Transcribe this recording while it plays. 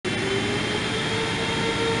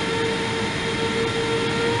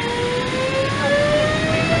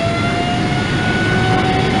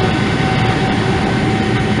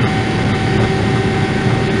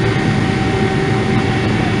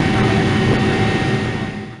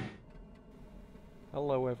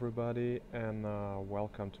everybody, and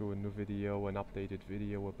welcome to a new video, an updated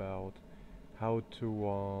video about how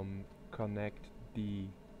to connect the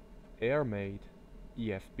Airmate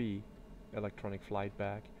EFB electronic flight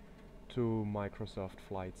bag to Microsoft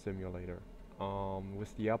Flight Simulator.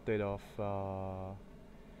 With the update of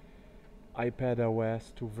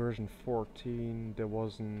iPadOS to version 14, there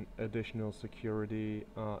was an additional security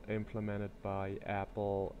implemented by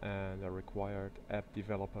Apple, and required app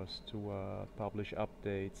developers to publish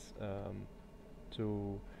updates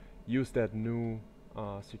to use that new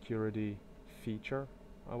security feature,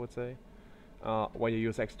 I would say, when you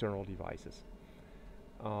use external devices,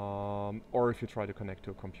 or if you try to connect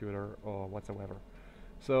to a computer or whatsoever.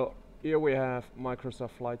 So here we have Microsoft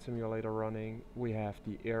Flight Simulator running, we have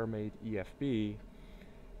the Airmate EFB,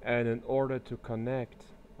 and in order to connect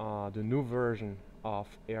the new version of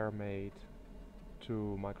Airmate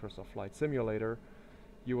to Microsoft Flight Simulator,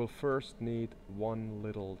 you will first need one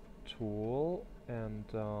little tool, and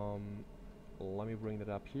let me bring that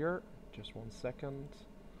up here, just 1 second.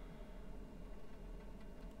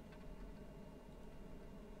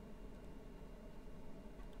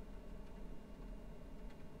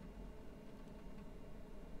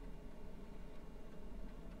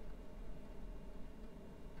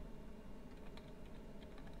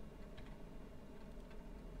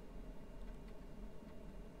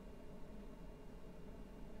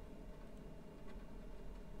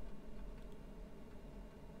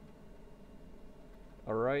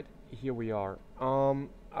 Alright, here we are.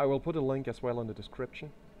 I will put a link as well in the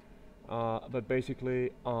description. But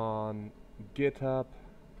basically on GitHub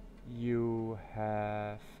you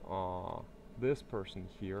have this person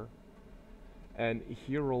here, and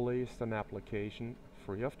he released an application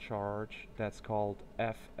free of charge that's called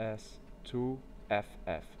FS2FF,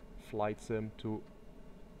 Flight Sim 2.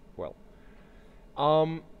 Well,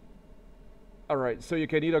 alright, so you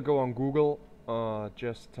can either go on Google,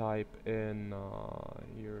 just type in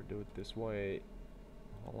here, do it this way,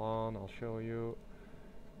 hold on, I'll show you.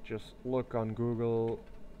 Just look on Google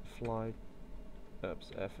flight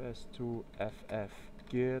FS2FF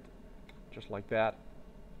Git, just like that,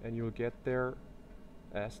 and you'll get there,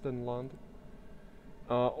 Astonland,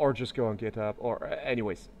 or just go on GitHub, or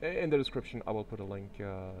anyways, in the description I will put a link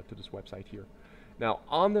to this website here. Now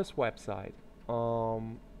on this website,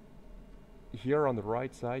 here on the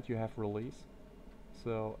right side you have release.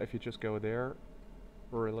 So if you just go there,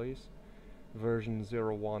 release, version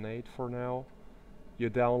 0.18 for now, you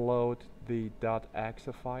download the .exe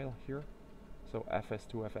file here, so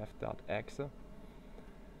fs2ff.exe.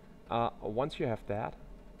 Once you have that,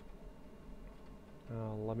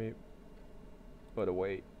 let me put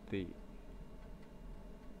away the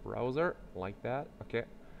browser, like that, okay.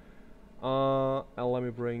 And let me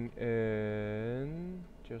bring in,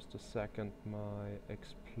 just a second, my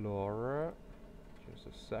Explorer. Just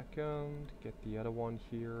a second, get the other one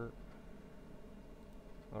here.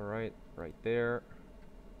 Alright, right there.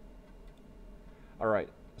 Alright,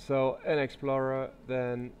 so in Explorer,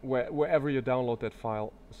 then wherever you download that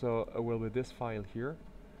file, so it will be this file here.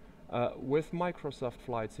 With Microsoft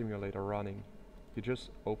Flight Simulator running, you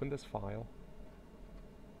just open this file,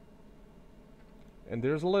 and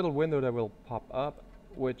there's a little window that will pop up,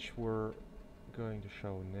 which we're going to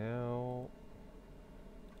show now.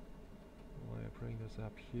 Let me bring this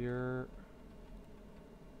up here.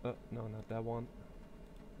 No, not that one.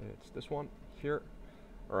 It's this one here.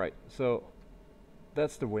 Alright, so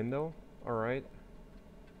that's the window. Alright.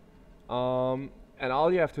 And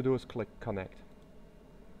all you have to do is click connect.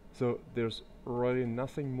 So there's really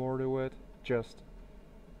nothing more to it. Just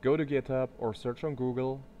go to GitHub or search on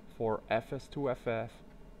Google for FS2FF.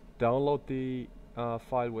 Download the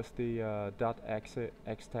file with the .exe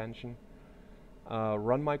extension.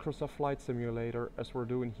 Run Microsoft Flight Simulator as we're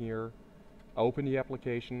doing here, open the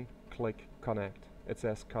application, click connect. It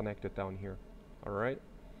says connected down here. Alright,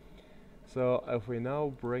 so if we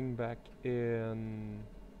now bring back in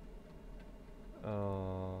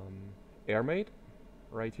Airmate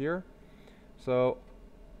right here, so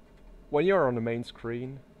when you're on the main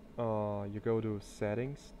screen, you go to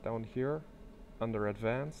settings down here under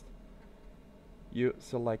advanced, you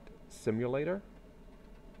select simulator.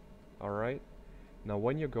 Alright, now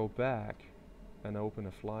when you go back and open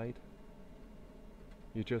a flight,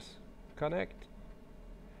 you just connect,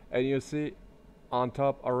 and you see on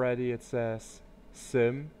top already it says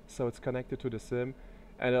sim, so it's connected to the sim,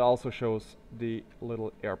 and it also shows the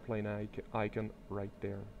little airplane icon right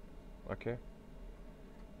there. Okay,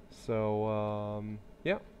 so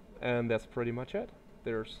yeah, and that's pretty much it.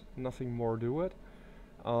 There's nothing more to it.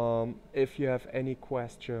 If you have any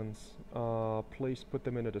questions, please put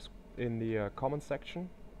them in the comment section,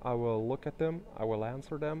 I will look at them, I will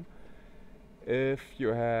answer them. If you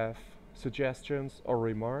have suggestions or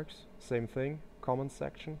remarks, same thing, comment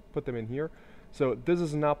section, put them in here. So this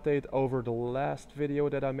is an update over the last video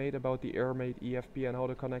that I made about the Airmate EFB and how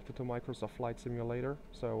to connect it to Microsoft Flight Simulator,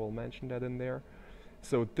 so I will mention that in there.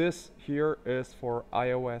 So this here is for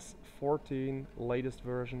iOS 14, latest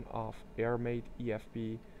version of Airmate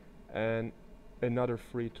EFB, and another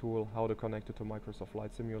free tool how to connect it to Microsoft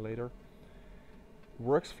Flight Simulator.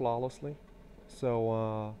 Works flawlessly,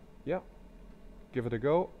 so yeah, give it a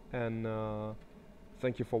go, and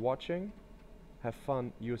thank you for watching. Have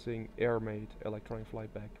fun using Airmate Electronic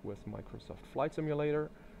Flight Bag with Microsoft Flight Simulator.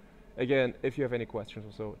 Again, if you have any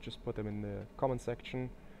questions or so, just put them in the comment section.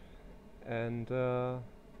 And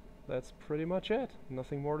that's pretty much it.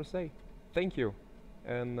 Nothing more to say. Thank you,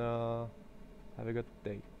 and have a good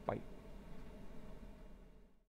day. Bye.